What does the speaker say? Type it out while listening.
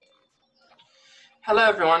Hello,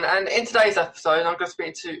 everyone, and in today's episode, I'm going to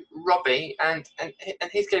speak to Robbie, and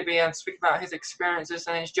he's going to be speaking about his experiences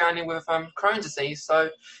and his journey with Crohn's disease.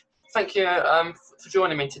 So, thank you for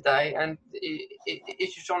joining me today. And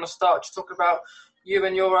if you want to start, just talk about you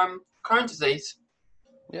and your Crohn's disease.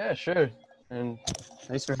 Yeah, sure. And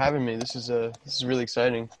thanks for having me. This is really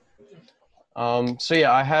exciting. So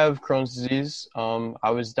yeah, I have Crohn's disease.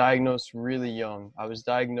 I was diagnosed really young. I was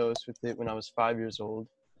diagnosed with it when I was 5 years old,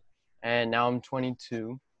 and now I'm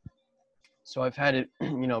 22. So I've had it,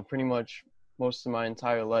 pretty much most of my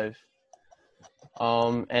entire life.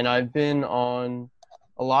 And I've been on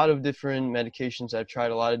a lot of different medications. I've tried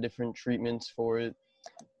a lot of different treatments for it.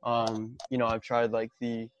 I've tried like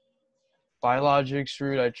the biologics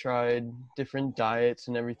route. I tried different diets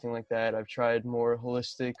and everything like that. I've tried more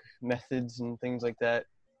holistic methods and things like that.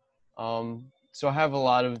 So I have a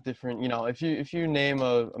lot of different, if you name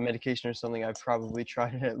a medication or something, I've probably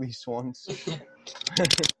tried it at least once.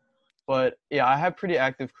 But yeah, I have pretty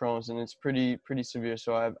active Crohn's, and it's pretty severe.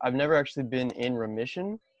 So I've never actually been in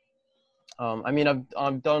remission.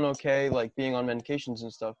 I've done okay, like being on medications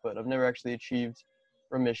and stuff, but I've never actually achieved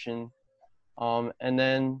remission. And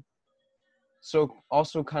then so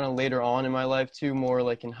also kind of later on in my life too, more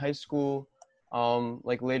like in high school,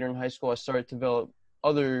 like later in high school, I started to develop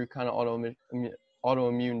other kind of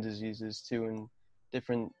autoimmune diseases too, and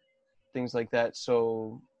different things like that.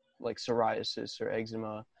 So like psoriasis or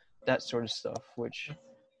eczema, that sort of stuff, which,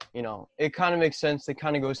 it kind of makes sense. It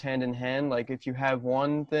kind of goes hand in hand. Like if you have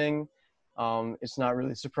one thing, it's not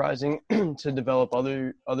really surprising to develop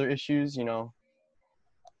other issues.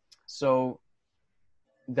 So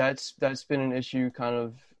that's been an issue kind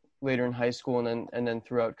of later in high school, and then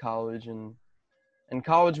throughout college, and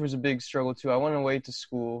college was a big struggle too. I went away to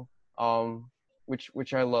school,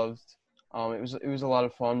 which I loved. It was a lot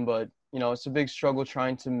of fun, but it's a big struggle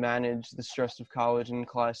trying to manage the stress of college and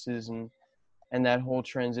classes and that whole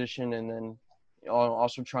transition, and then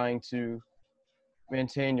also trying to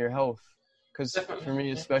maintain your health, because Definitely. for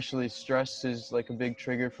me especially, stress is like a big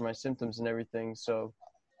trigger for my symptoms and everything. So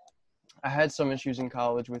I had some issues in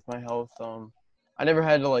college with my health. I never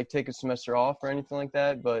had to like take a semester off or anything like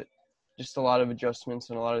that, but just a lot of adjustments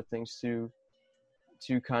and a lot of things to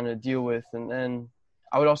kind of deal with. And then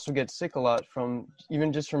I would also get sick a lot from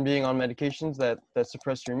from being on medications that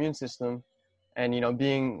suppress your immune system, and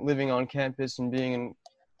living on campus and being in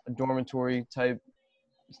a dormitory type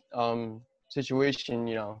situation.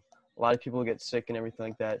 A lot of people get sick and everything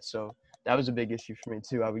like that. So that was a big issue for me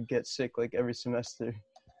too. I would get sick like every semester.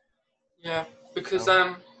 Yeah, because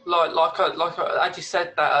So, as you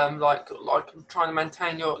said that like trying to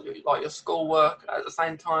maintain your schoolwork at the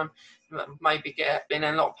same time, maybe being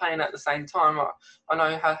in a lot of pain at the same time. I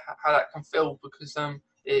know how that can feel, because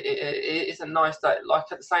it isn't nice that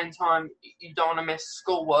like at the same time you don't want to miss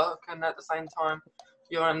schoolwork, and at the same time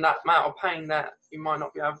you're in that amount of pain that you might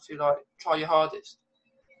not be able to like try your hardest.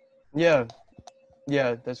 yeah,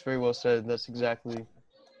 yeah, that's very well said. That's exactly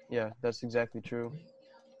true.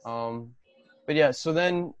 Um, but yeah, so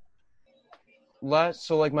then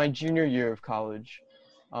so like my junior year of college,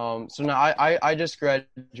 so now I just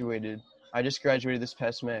graduated. I just graduated this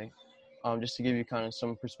past May, just to give you kind of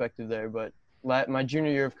some perspective there. But my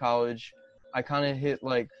junior year of college, I kind of hit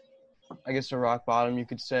like, I guess, a rock bottom, you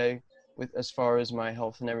could say, with as far as my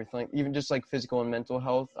health and everything, even just like physical and mental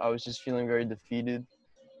health. I was just feeling very defeated.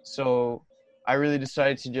 So I really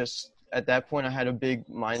decided to just, at that point, I had a big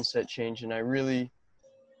mindset change, and I really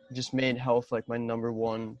just made health like my number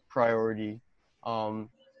one priority. Um,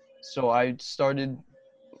 so I started,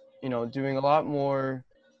 doing a lot more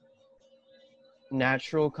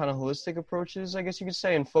natural kind of holistic approaches, I guess you could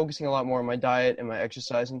say, and focusing a lot more on my diet and my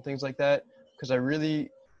exercise and things like that, because I really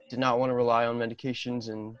did not want to rely on medications,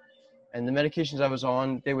 and the medications I was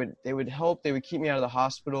on, they would help, they would keep me out of the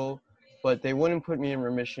hospital, but they wouldn't put me in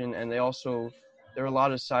remission, and there were a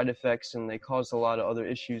lot of side effects, and they caused a lot of other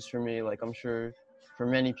issues for me. Like I'm sure for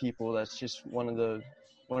many people, that's just one of the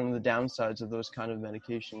downsides of those kind of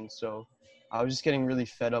medications. So I was just getting really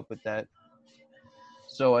fed up with that.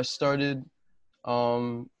 So I started,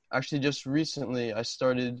 actually just recently, I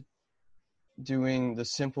started doing the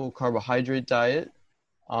simple carbohydrate diet.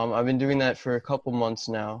 I've been doing that for a couple months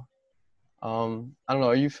now. I don't know.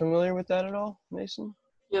 Are you familiar with that at all, Mason?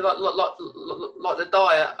 Yeah, like the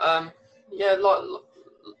diet. Yeah,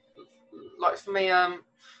 like for me,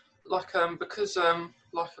 because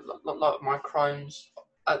like my Crohn's,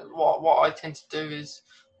 what I tend to do is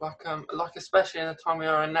like especially in the time we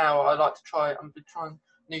are in now, I like to try and be trying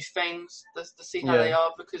new things to see how they Yeah,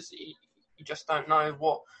 are, because you just don't know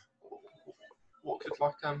what could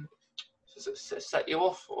like set you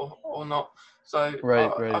off or not. So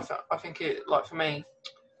Right, I think it, like for me,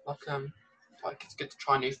 like it's good to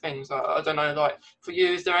try new things. I don't know, like for you,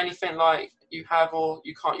 is there anything like you have or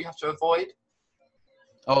you have to avoid?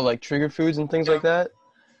 Oh, like trigger foods and things Yeah. like that.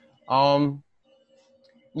 Um,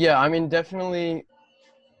 yeah, I mean, definitely,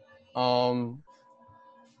 um,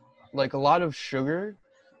 like a lot of sugar,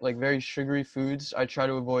 like very sugary foods, I try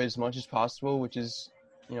to avoid as much as possible, which is,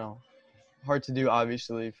 you know, hard to do,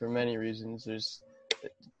 obviously, for many reasons. There's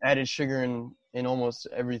added sugar in almost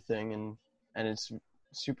everything, and it's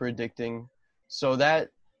super addicting. So that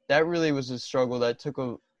really was a struggle that took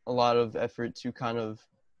a lot of effort to kind of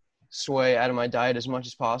sway out of my diet as much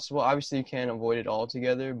as possible. Obviously, you can't avoid it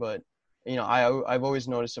altogether, but you know, I've always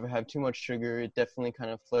noticed if I have too much sugar, it definitely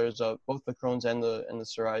kind of flares up both the Crohn's and the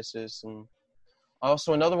psoriasis. And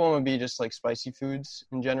also another one would be just like spicy foods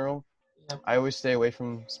in general. Yeah. I always stay away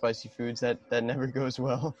from spicy foods. That never goes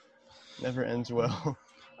well, never ends well.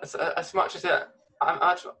 As much as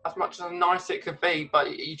as much as nice it could be,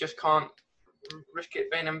 but you just can't risk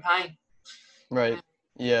it being in pain. Right.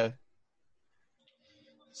 Yeah.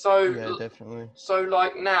 So Yeah, definitely. so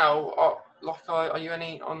like now, are you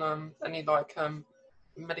any like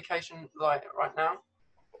medication like right now?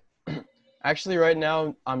 Actually, right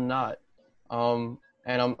now I'm not, and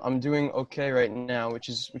I'm doing okay right now, which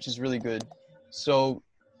is really good. So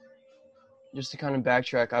just to kind of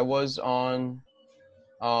backtrack, I was on,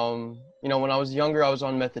 you know, when I was younger, I was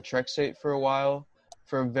on methotrexate for a while,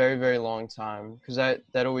 for a very very long time, because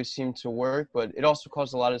that always seemed to work, but it also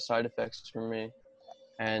caused a lot of side effects for me,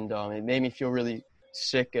 and it made me feel really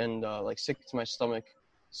sick and like sick to my stomach.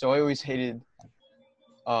 So I always hated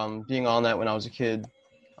being on that when I was a kid.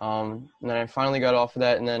 And then I finally got off of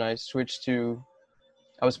that, and then I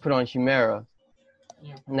was put on Humira,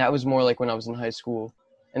 Yeah. and that was more like when I was in high school,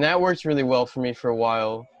 and that worked really well for me for a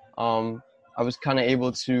while. I was kind of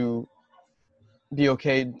able to be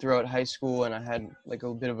okay throughout high school, and I had like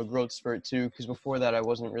a bit of a growth spurt too, because before that I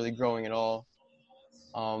wasn't really growing at all.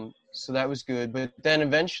 So that was good, but then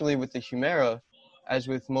eventually with the Humira, as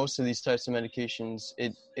with most of these types of medications,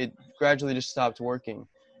 it gradually just stopped working,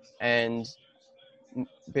 and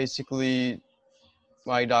basically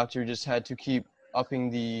my doctor just had to keep upping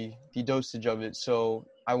the dosage of it. So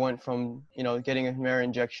I went from, you know, getting a Humira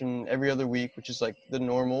injection every other week, which is like the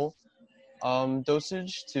normal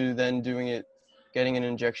dosage, to then getting an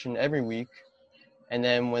injection every week. And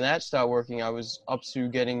then when that stopped working, I was up to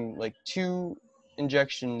getting like 2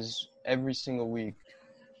 injections every single week.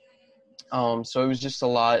 So it was just a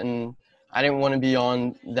lot, and I didn't want to be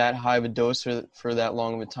on that high of a dose for that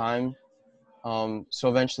long of a time. So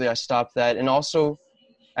eventually I stopped that, and also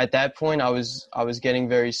at that point I was getting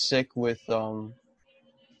very sick with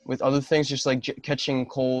other things, just like catching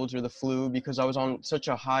colds or the flu, because I was on such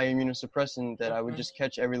a high immunosuppressant that I would just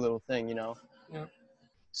catch every little thing, you know. Yeah.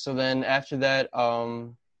 So then after that, I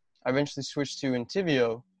eventually switched to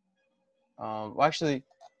Entyvio. Well, actually,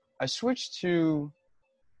 I switched to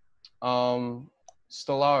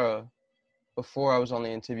Stelara before I was on the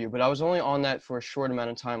Entyvio, but I was only on that for a short amount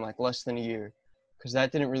of time, like less than a year, because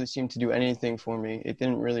that didn't really seem to do anything for me. It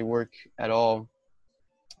didn't really work at all.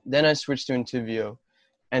 Then I switched to Entyvio,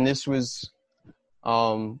 and this was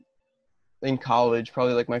in college,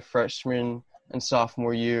 probably like my freshman and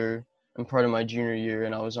sophomore year and part of my junior year,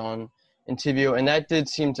 and I was on Entyvio, and that did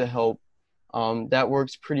seem to help. That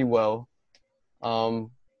worked pretty well.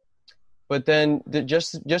 But then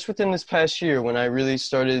just within this past year, when I really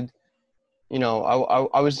started, you know,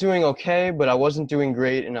 I was doing okay, but I wasn't doing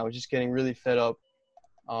great, and I was just getting really fed up.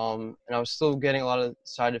 And I was still getting a lot of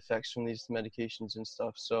side effects from these medications and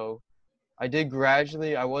stuff. So I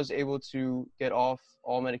was able to get off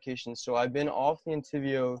all medications. So I've been off the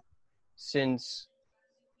Entyvio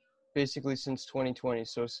basically since 2020.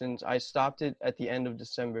 So since I stopped it at the end of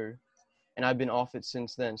December, and I've been off it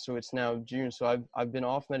since then. So it's now June. So I've been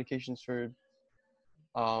off medications for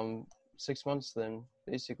 6 months then,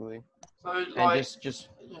 basically. So And like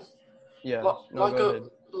yeah. like No, go ahead.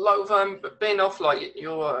 like with being off, like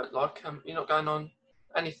you're you're not going on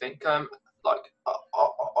anything. Like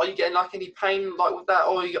are you getting like any pain like with that,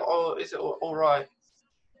 or is it all right?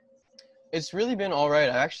 It's really been all right.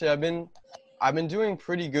 I've been doing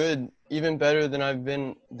pretty good, even better than I've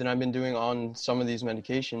been doing on some of these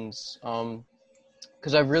medications.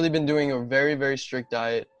 Because I've really been doing a very, very strict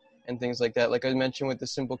diet and things like that. Like I mentioned with the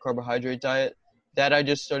simple carbohydrate diet, that I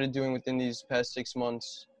just started doing within these past 6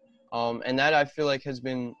 months. And that I feel like has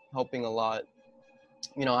been helping a lot.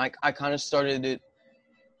 You know, I kind of started it,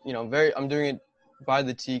 you know, I'm doing it by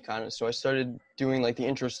the T kind of. So I started doing like the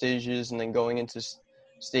intro stages and then going into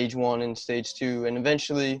stage 1 and stage 2. And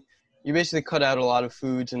eventually you basically cut out a lot of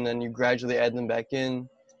foods and then you gradually add them back in,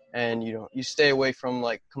 and you stay away from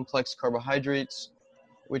like complex carbohydrates,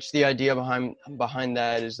 which the idea behind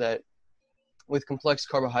that is that with complex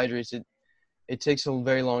carbohydrates, it takes a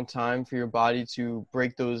very long time for your body to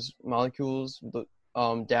break those molecules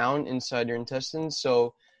down inside your intestines.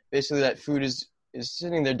 So basically that food is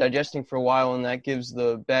sitting there digesting for a while, and that gives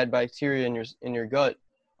the bad bacteria in your gut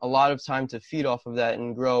a lot of time to feed off of that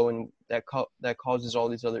and grow, and that causes all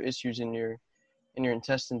these other issues in your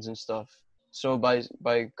intestines and stuff. So by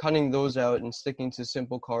cutting those out and sticking to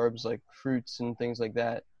simple carbs like fruits and things like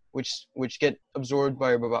that, which get absorbed by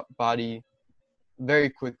your body very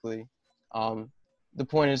quickly, the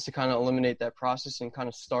point is to kind of eliminate that process and kind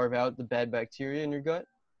of starve out the bad bacteria in your gut.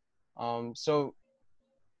 So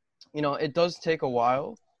it does take a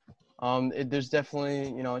while. There's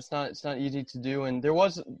definitely, it's not easy to do, and there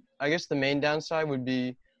was, I guess the main downside would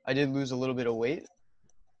be I did lose a little bit of weight.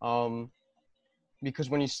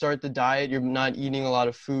 Because when you start the diet, you're not eating a lot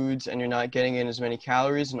of foods and you're not getting in as many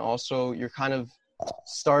calories, and also you're kind of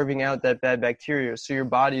starving out that bad bacteria. So your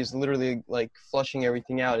body is literally like flushing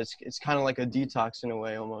everything out. It's kind of like a detox in a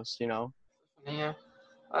way, almost, Yeah.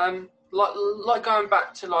 Like going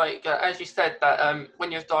back to as you said that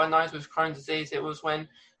when you were diagnosed with Crohn's disease, it was when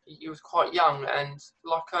you was quite young, and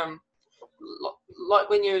like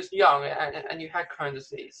when you was young and you had Crohn's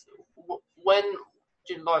disease, when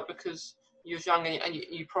did because you was young and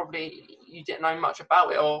you probably you didn't know much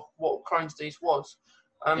about it or what Crohn's disease was.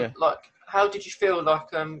 Yeah. How did you feel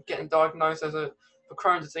getting diagnosed for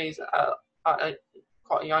Crohn's disease at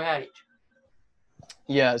quite a young age?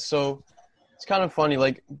 Yeah, so it's kind of funny,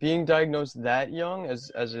 like being diagnosed that young as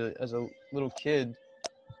a little kid,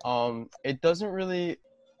 it doesn't really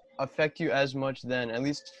affect you as much then, at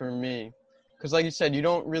least for me, because like you said, you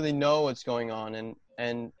don't really know what's going on,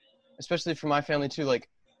 and especially for my family too, like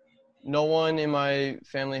no one in my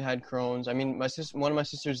family had Crohn's. I mean, one of my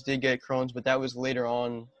sisters did get Crohn's, but that was later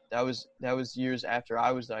on. That was years after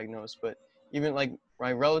I was diagnosed. But even like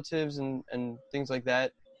my relatives and things like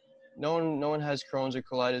that, no one has Crohn's or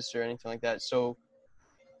colitis or anything like that. So,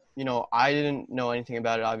 I didn't know anything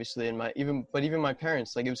about it, obviously, and even my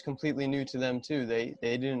parents, like it was completely new to them too. They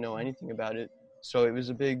didn't know anything about it. So it was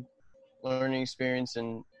a big learning experience,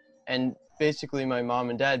 and basically my mom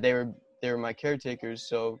and dad, they were my caretakers.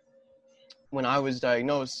 So when I was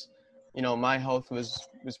diagnosed, my health was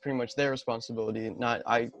pretty much their responsibility, not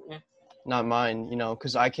mine,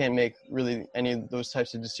 because I can't make really any of those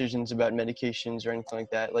types of decisions about medications or anything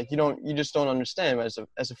like that. Like you just don't understand as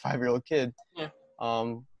a 5-year-old kid. Yeah.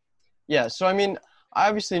 Yeah. So, I mean, I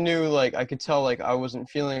obviously knew, like, I could tell, like, I wasn't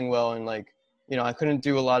feeling well, and like, I couldn't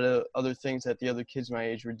do a lot of other things that the other kids my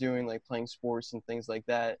age were doing, like playing sports and things like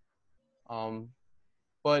that.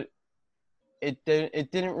 But it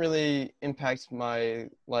didn't really impact my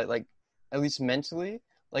like at least mentally.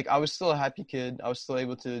 Like I was still a happy kid. I was still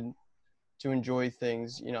able to enjoy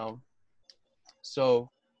things, So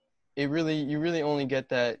you really only get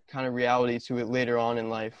that kind of reality to it later on in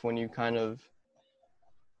life when you kind of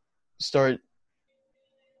start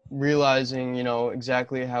realizing,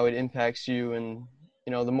 exactly how it impacts you, and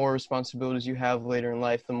the more responsibilities you have later in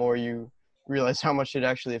life, the more you realize how much it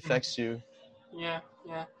actually affects you. Yeah.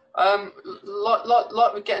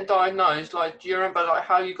 Like with getting diagnosed, do you remember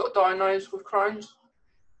how you got diagnosed with Crohn's?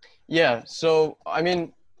 Yeah, so I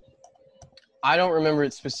mean, I don't remember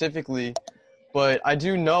it specifically, but I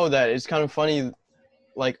do know that it's kind of funny.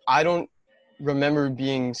 Like, I don't remember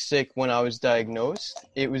being sick when I was diagnosed.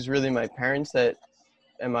 It was really my parents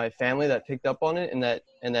and my family that picked up on it and that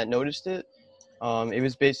noticed it. It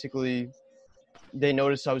was basically, they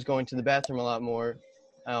noticed I was going to the bathroom a lot more,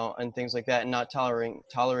 and things like that, and not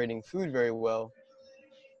tolerating food very well.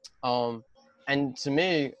 And to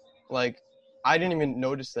me, like, I didn't even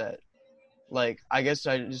notice that. Like, I guess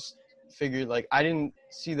I just figured, like, I didn't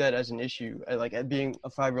see that as an issue. At being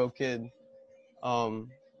a 5-year-old kid,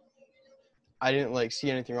 I didn't like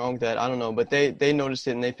see anything wrong with that. I don't know, but they noticed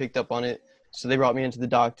it and they picked up on it, so they brought me into the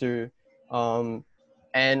doctor.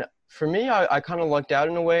 And for me, I kind of lucked out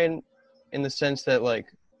in a way, in the sense that, like,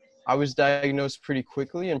 I was diagnosed pretty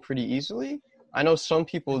quickly and pretty easily. I know some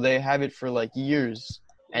people, they have it for like years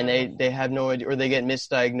and they have no idea, or they get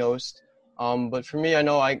misdiagnosed. But for me, I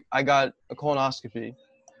know I got a colonoscopy.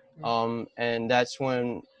 And that's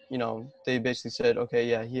when, they basically said, okay,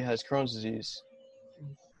 yeah, he has Crohn's disease.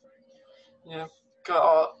 Yeah.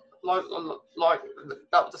 Like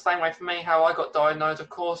that was the same way for me. How I got diagnosed, of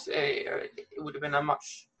course, it would have been I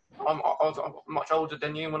was much older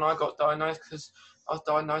than you when I got diagnosed, because I was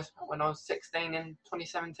diagnosed when I was 16 in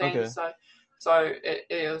 2017. Okay. So So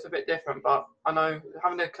it was a bit different. But I know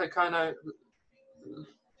having a coronopathy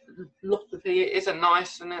isn't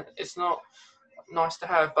nice, and it's not nice to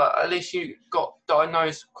have, but at least you got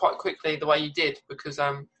diagnosed quite quickly the way you did, because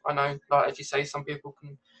I know, like as you say, some people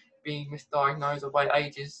can be misdiagnosed or wait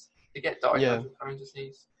ages to get Yeah. diagnosed with Crohn's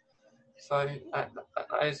disease. So that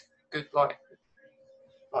is good, like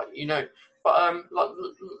you know. But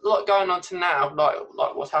like going on to now, like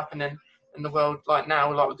what's happening in the world, like now,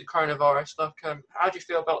 like with the coronavirus, like how do you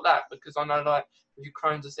feel about that? Because I know, like with your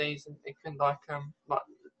Crohn's disease, it can like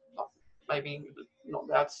maybe not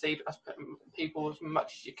be able to see people as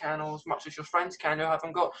much as you can, or as much as your friends can who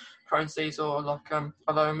haven't got Crohn's disease or like a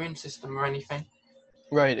low immune system or anything.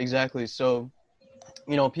 Right, exactly. So,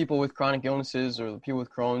 people with chronic illnesses or people with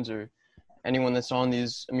Crohn's or anyone that's on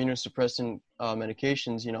these immunosuppressant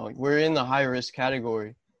medications, we're in the high risk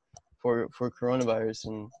category for coronavirus,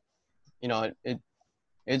 and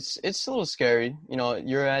it's a little scary.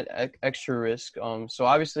 You're at extra risk. So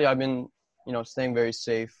obviously I've been staying very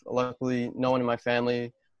safe. Luckily, no one in my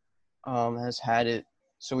family has had it,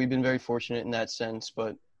 so we've been very fortunate in that sense.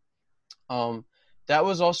 But that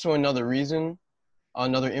was also another reason,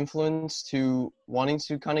 another influence to wanting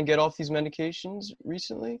to kind of get off these medications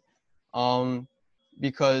recently,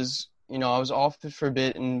 because I was off it for a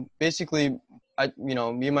bit, and basically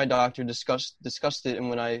me and my doctor discussed it, and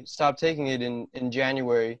when I stopped taking it in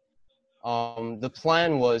January, the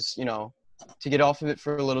plan was to get off of it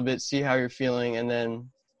for a little bit, see how you're feeling, and then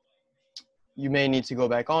you may need to go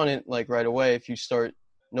back on it like right away if you start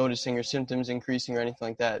noticing your symptoms increasing or anything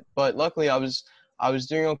like that. But luckily I was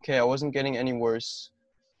doing okay. I wasn't getting any worse.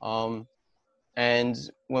 And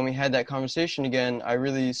when we had that conversation again, I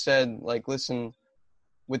really said, like, listen,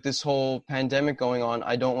 with this whole pandemic going on,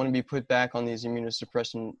 I don't want to be put back on these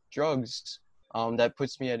immunosuppressant drugs. That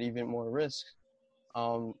puts me at even more risk.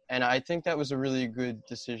 And I think that was a really good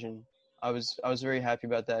decision. I was very happy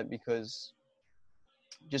about that, because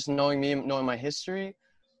just knowing me, knowing my history,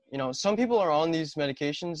 some people are on these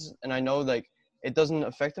medications and I know like it doesn't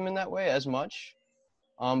affect them in that way as much.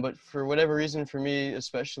 But for whatever reason, for me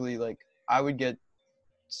especially, like I would get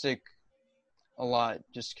sick a lot,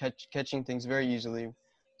 just catching things very easily.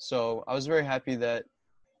 So I was very happy that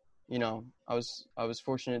I was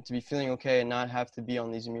fortunate to be feeling okay and not have to be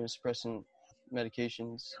on these immunosuppressant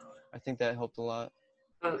medications. I think that helped a lot.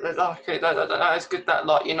 Okay, that is good. That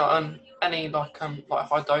like you're not on any like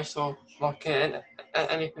high dose or like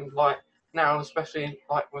anything like now, especially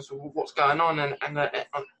like with what's going on and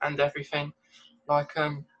everything. Like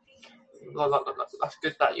that's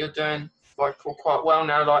good that you're doing like quite well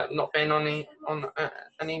now. Like not being any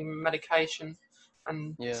medication,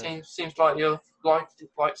 and Yeah. seems like you're like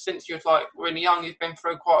since you're like really young, you've been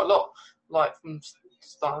through quite a lot. Like from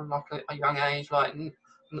starting like a young age, like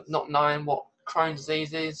not knowing what Crohn's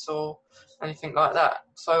disease is or anything like that.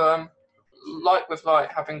 So like with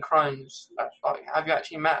like having Crohn's, like have you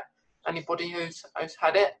actually met anybody who's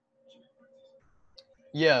had it?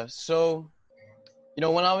 Yeah. So,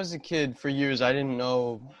 when I was a kid for years, I didn't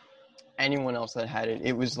know anyone else that had it.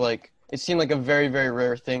 It was like, it seemed like a very, very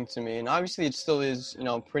rare thing to me. And obviously it still is,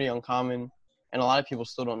 pretty uncommon, and a lot of people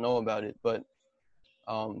still don't know about it. But,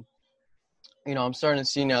 I'm starting to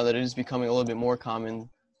see now that it is becoming a little bit more common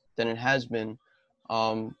than it has been.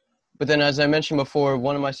 But then, as I mentioned before,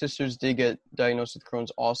 one of my sisters did get diagnosed with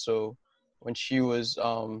Crohn's also when she was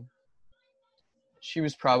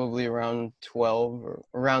probably around 12 or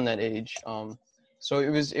around that age. So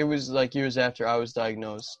it was like years after I was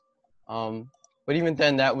diagnosed. But even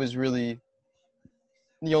then, that was really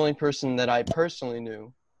the only person that I personally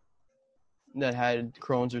knew that had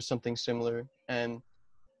Crohn's or something similar. And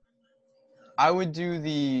I would do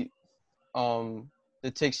the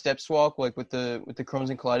Take Steps walk, like with the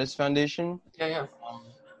Crohn's and Colitis Foundation. Yeah.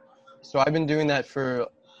 So I've been doing that for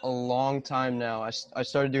a long time now. I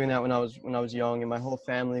started doing that when I was young, and my whole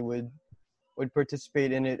family would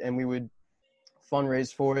participate in it, and we would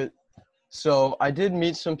fundraise for it. So I did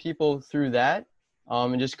meet some people through that,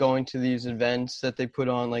 and just going to these events that they put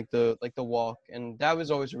on, like the walk, and that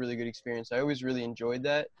was always a really good experience. I always really enjoyed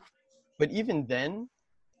that. But even then,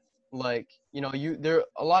 like there are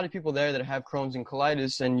a lot of people there that have Crohn's and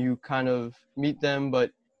colitis, and you kind of meet them,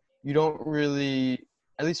 but you don't really,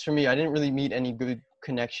 at least for me, I didn't really meet any good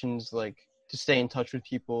connections, like to stay in touch with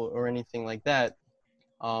people or anything like that.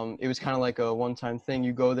 It was kind of like a one-time thing.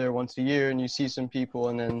 You go there once a year and you see some people,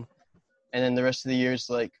 and then the rest of the year is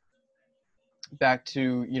like back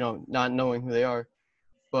to not knowing who they are.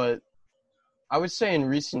 But I would say in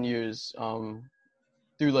recent years,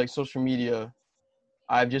 through like social media,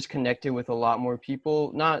 I've just connected with a lot more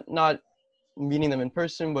people, not meeting them in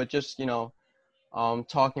person, but just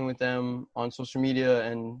talking with them on social media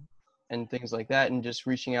and things like that, and just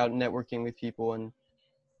reaching out and networking with people,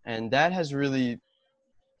 and that has really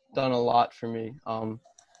done a lot for me.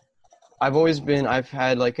 I've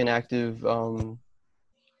had like an active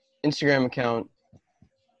Instagram account,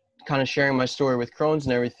 kind of sharing my story with Crohn's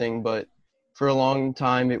and everything, but for a long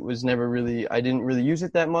time it was never really, I didn't really use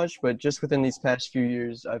it that much, but just within these past few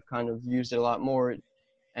years I've kind of used it a lot more,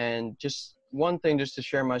 and just one thing, just to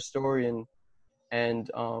share my story and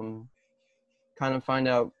kind of find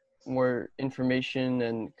out more information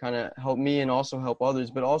and kind of help me and also help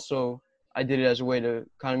others. But also I did it as a way to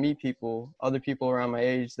kind of meet people, other people around my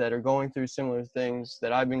age that are going through similar things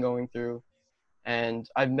that I've been going through. And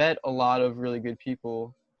I've met a lot of really good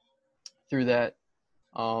people through that,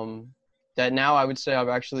 that now I would say I've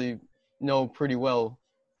actually know pretty well,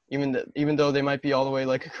 even though they might be all the way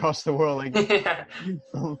like across the world, like Yeah.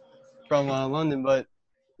 from London. But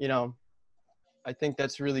you know, I think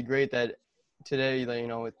that's really great that today, like, you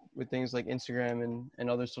know, with things like Instagram and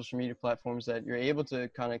other social media platforms, that you're able to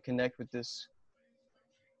kind of connect with this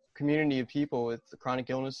community of people with chronic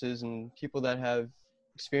illnesses and people that have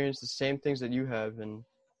experienced the same things that you have, and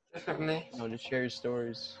Definitely. you know, to share your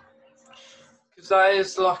stories. Because that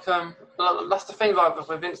is like that's the thing, like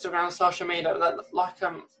with Instagram and social media,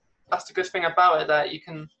 that's the good thing about it, that you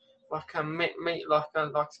can like meet like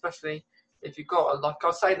especially if you've got like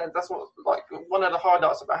I'd say that that's what like one of the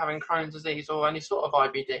highlights about having Crohn's disease or any sort of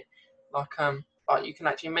IBD, like you can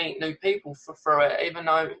actually meet new people through it, even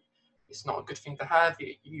though it's not a good thing to have.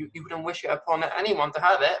 You wouldn't wish it upon anyone to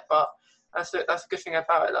have it, but that's a good thing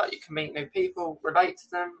about it, that you can meet new people, relate to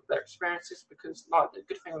them, their experiences, because like the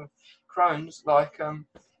good thing with Crohn's, like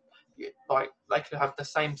they could have the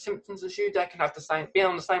same symptoms as you, they can have be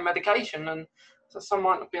on the same medication, and so some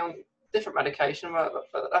might be on different medication, but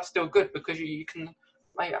that's still good because you can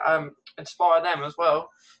make inspire them as well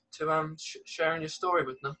to sharing your story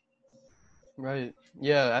with them. Right.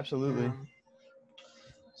 Yeah, absolutely.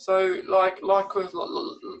 So like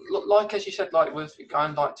as you said, like with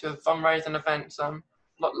going like to fundraising events,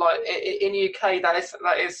 like in UK that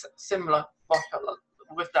is similar, like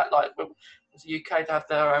with that, like with the UK to have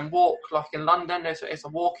their own walk, like in London it's a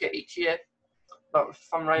walk each year, like with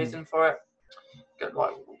fundraising for it, get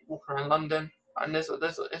like walk around London, and there's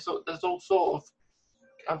all sort of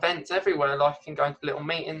events everywhere, like you can go into little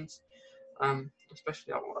meetings,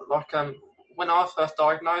 especially like when I was first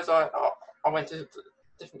diagnosed, I went to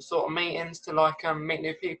different sort of meetings to like meet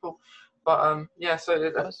new people, but yeah,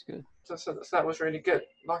 so That's good. so that was really good.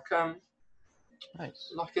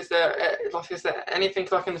 Nice. Like is there anything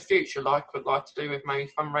like in the future like would like to do with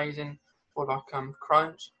maybe fundraising for like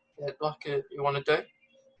Crohn's, you want to do?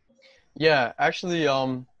 Yeah, actually,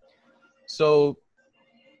 so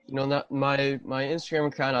you know, that my Instagram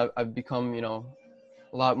account, I've become, you know,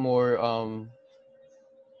 a lot more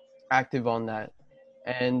active on that.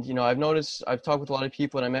 And you know, I've talked with a lot of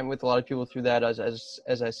people, and I met with a lot of people through that,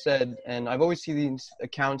 as I said. And I've always seen these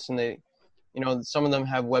accounts, and they, you know, some of them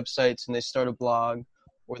have websites, and they start a blog,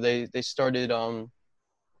 or they started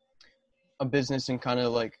a business and kind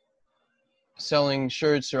of like selling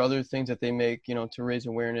shirts or other things that they make, you know, to raise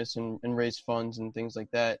awareness and raise funds and things like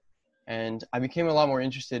that. And I became a lot more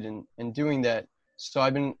interested in doing that. So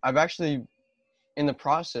I've actually in the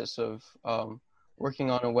process of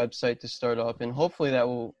working on a website to start up, and hopefully that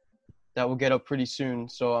will get up pretty soon.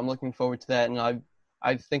 So I'm looking forward to that. And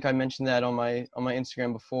I think I mentioned that on my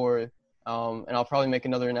Instagram before, and I'll probably make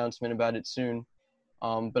another announcement about it soon.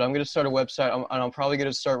 But I'm going to start a website, and I'm probably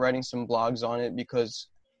going to start writing some blogs on it, because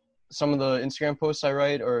some of the Instagram posts I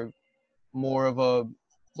write are more of a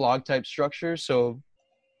blog type structure. So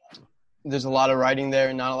there's a lot of writing there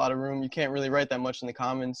and not a lot of room. You can't really write that much in the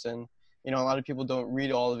comments, and you know, a lot of people don't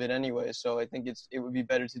read all of it anyway. So I think it would be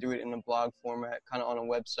better to do it in a blog format, kind of on a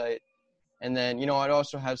website. And then, you know, I'd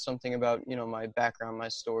also have something about, you know, my background, my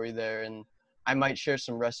story there, and I might share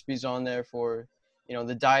some recipes on there for, you know,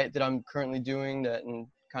 the diet that I'm currently doing, that, and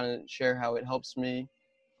kind of share how it helps me.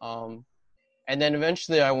 And then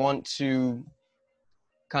eventually I want to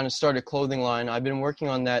kind of start a clothing line. I've been working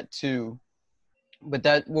on that too, but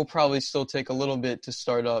that will probably still take a little bit to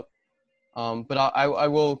start up. But I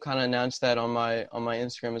will kind of announce that on my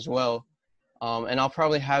Instagram as well. And I'll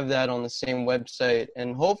probably have that on the same website,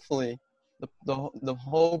 and hopefully the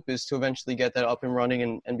hope is to eventually get that up and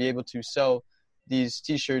running and be able to sell these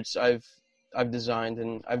t-shirts I've designed.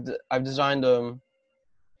 And I've designed a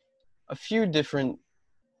few different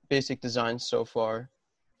basic designs so far,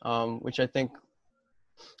 which I think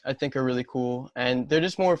are really cool, and they're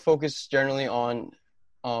just more focused generally on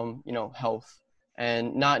you know, health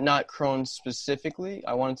and not Crohn's specifically.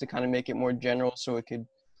 I wanted to kind of make it more general so it could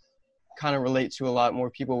kind of relate to a lot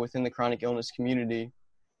more people within the chronic illness community.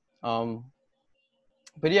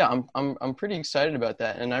 But yeah, I'm pretty excited about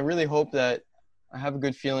that, and I really hope that I have a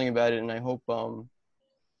good feeling about it, and I hope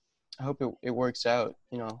it works out.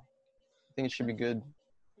 You know, I think it should be good.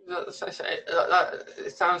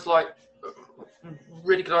 It sounds like a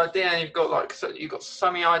really good idea, and you've got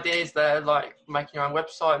so many ideas there, like making your own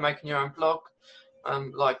website, making your own blog,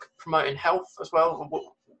 like promoting health as well,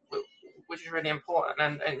 which is really important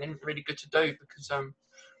and really good to do because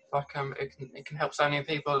it can help so many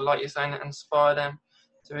people, like you're saying, and inspire them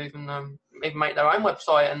to even make their own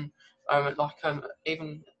website and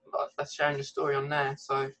even like sharing your story on there.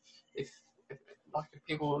 So if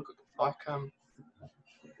people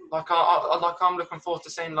I'm looking forward to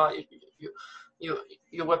seeing like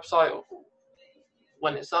your website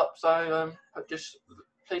when it's up. So just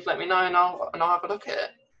please let me know and I'll have a look at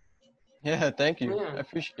it. Yeah, thank you. Yeah. I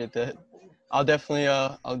appreciate that. I'll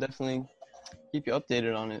definitely keep you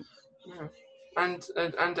updated on it. Yeah. And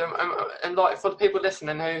like for the people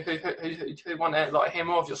listening who want to like hear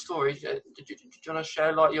more of your story, do you want to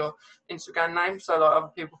share like your Instagram name so like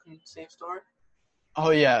other people can see your story?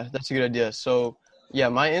 Oh yeah, that's a good idea. So yeah,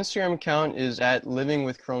 my Instagram account is at Living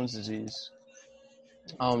with Crohn's Disease.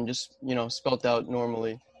 Just spelt out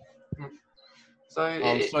normally.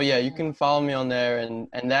 So yeah, you can follow me on there, and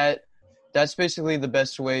that's basically the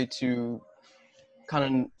best way to kind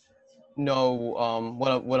of know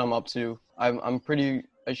what I'm up to.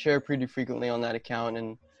 I share pretty frequently on that account,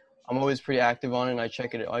 and I'm always pretty active on it, and I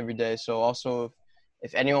check it every day. So also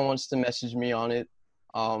if anyone wants to message me on it,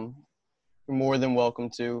 you're more than welcome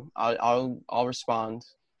to. I'll respond.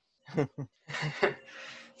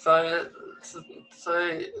 So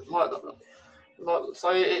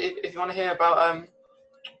if you want to hear about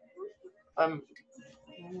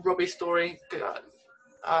Robbie's story,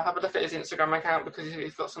 have a look at his Instagram account because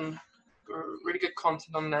he's got some really good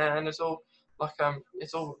content on there, and it's all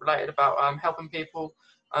related about helping people,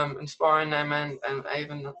 inspiring them, and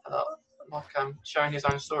even sharing his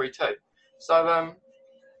own story too. So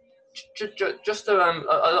just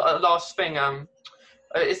a last thing,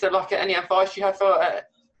 is there like any advice you have for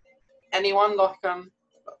anyone like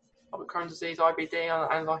with Crohn's disease, IBD,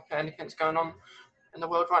 and like anything that's going on in the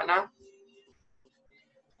world right now?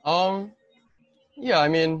 Yeah, I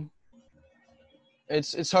mean,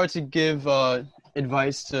 it's hard to give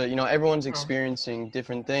advice to, everyone's experiencing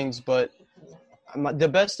different things, but the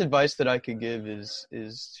best advice that I could give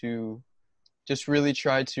is to just really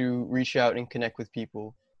try to reach out and connect with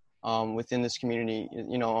people within this community,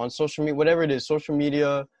 on social media, whatever it is, social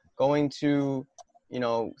media, going to,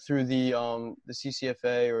 through the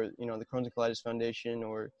CCFA or, the Crohn's and Colitis Foundation,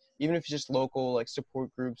 or even if it's just local, like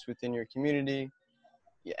support groups within your community,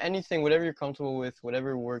 anything, whatever you're comfortable with,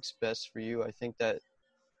 whatever works best for you. I think that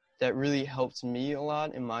really helped me a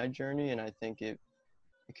lot in my journey, and I think it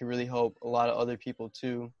could really help a lot of other people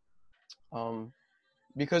too,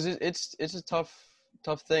 because it's a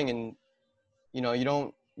tough thing, and you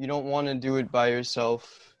don't want to do it by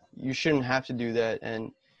yourself. You shouldn't have to do that,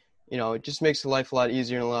 and it just makes life a lot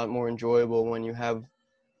easier and a lot more enjoyable when you have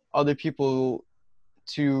other people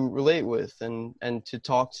to relate with and to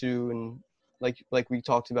talk to, and like we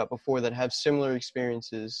talked about before, that have similar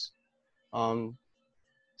experiences.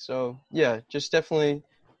 So yeah, just definitely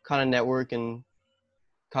kind of network and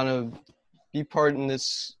kind of be part in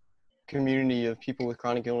this community of people with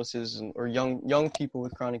chronic illnesses, or young people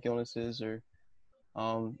with chronic illnesses, or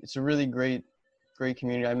it's a really great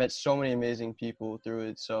community. I met so many amazing people through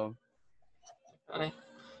it. So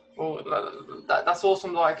well, that's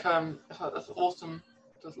awesome. That's awesome.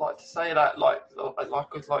 Just like to say that,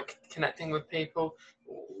 with connecting with people,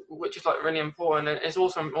 which is like really important, and it's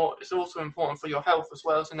also important for your health as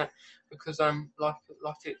well, isn't it? Because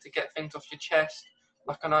to get things off your chest.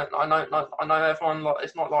 Like I know everyone, like,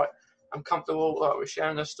 it's not like I'm comfortable with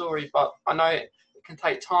sharing their story, but I know it can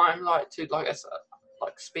take time, to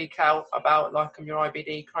speak out about your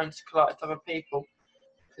IBD, Crohn's colitis to other people,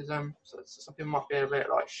 because some people might be a bit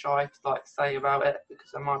shy to say about it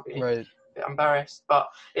because they might be right. a bit embarrassed. But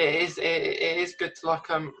it is good to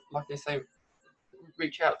like they say,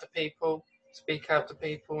 reach out to people, speak out to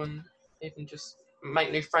people, and even just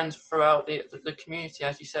make new friends throughout the community,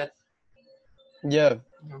 as you said. Yeah,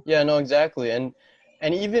 no, exactly. And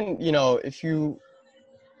even, if you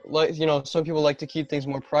some people like to keep things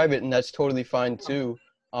more private, and that's totally fine too.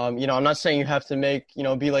 I'm not saying you have to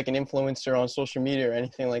be like an influencer on social media or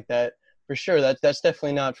anything like that. For sure, that's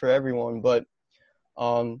definitely not for everyone. But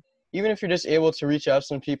even if you're just able to reach out to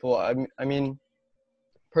some people, I mean,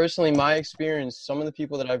 personally, my experience, some of the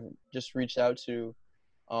people that I've just reached out to,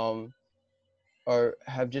 um,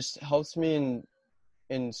 have just helped me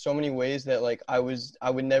in so many ways that like I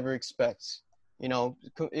would never expect. You know,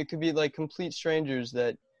 it could be like complete strangers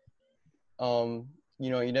that you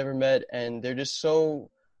know, you never met, and they're just so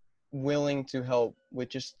willing to help with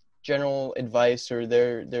just general advice or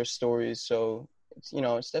their stories. So it's, you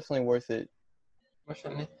know, it's definitely worth it.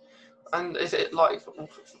 Definitely. And is it like,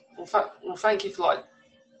 well, thank you for like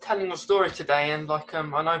telling your story today, and like I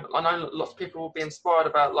know lots of people will be inspired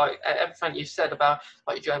about like everything you said about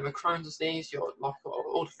like you having Crohn's disease, your like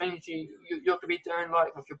all the things you're gonna be doing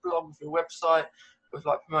like with your blog, with your website, with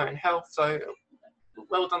like promoting health. So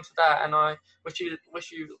well done to that, and I wish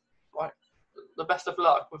you like the best of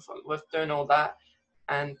luck with doing all that,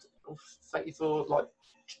 and thank you for like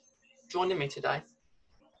joining me today.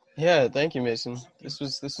 Yeah, thank you, Mason. This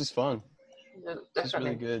was fun. Yeah, This was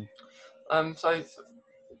really definitely. good. So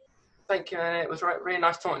thank you, and it was really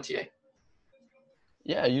nice talking to you.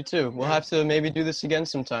 Yeah, you too. We'll Yeah, have to maybe do this again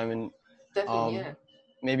sometime, and definitely, um, yeah.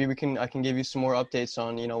 maybe I can give you some more updates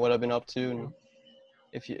on, you know, what I've been up to, and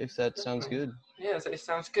if that sounds Definitely. good. Yeah, it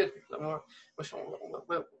sounds good. We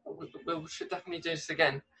should definitely do this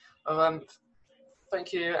again. Um,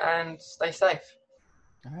 Thank you and stay safe.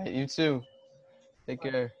 All right, you too. Take Bye.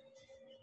 care.